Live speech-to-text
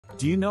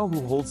Do you know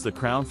who holds the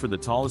crown for the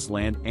tallest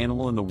land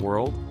animal in the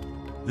world?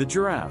 The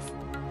giraffe.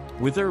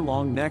 With their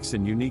long necks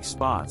and unique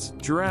spots,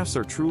 giraffes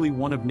are truly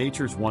one of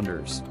nature's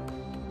wonders.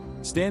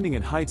 Standing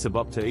at heights of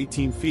up to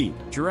 18 feet,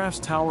 giraffes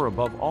tower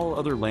above all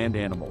other land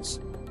animals.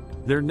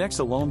 Their necks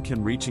alone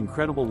can reach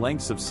incredible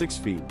lengths of 6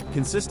 feet,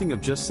 consisting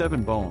of just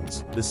 7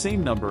 bones, the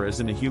same number as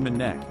in a human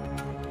neck.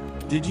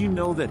 Did you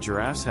know that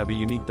giraffes have a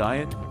unique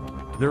diet?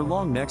 Their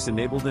long necks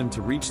enable them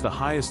to reach the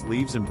highest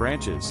leaves and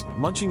branches,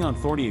 munching on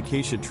thorny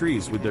acacia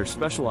trees with their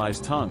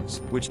specialized tongues,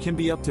 which can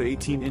be up to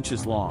 18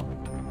 inches long.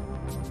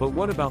 But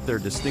what about their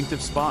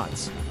distinctive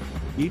spots?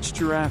 Each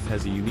giraffe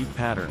has a unique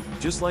pattern,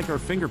 just like our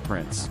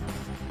fingerprints.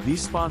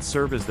 These spots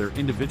serve as their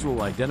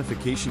individual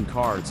identification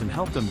cards and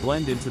help them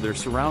blend into their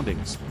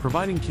surroundings,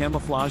 providing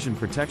camouflage and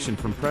protection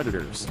from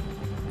predators.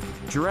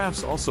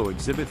 Giraffes also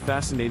exhibit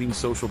fascinating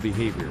social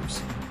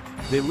behaviors.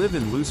 They live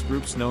in loose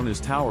groups known as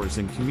towers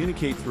and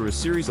communicate through a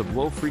series of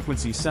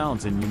low-frequency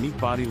sounds and unique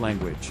body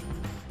language.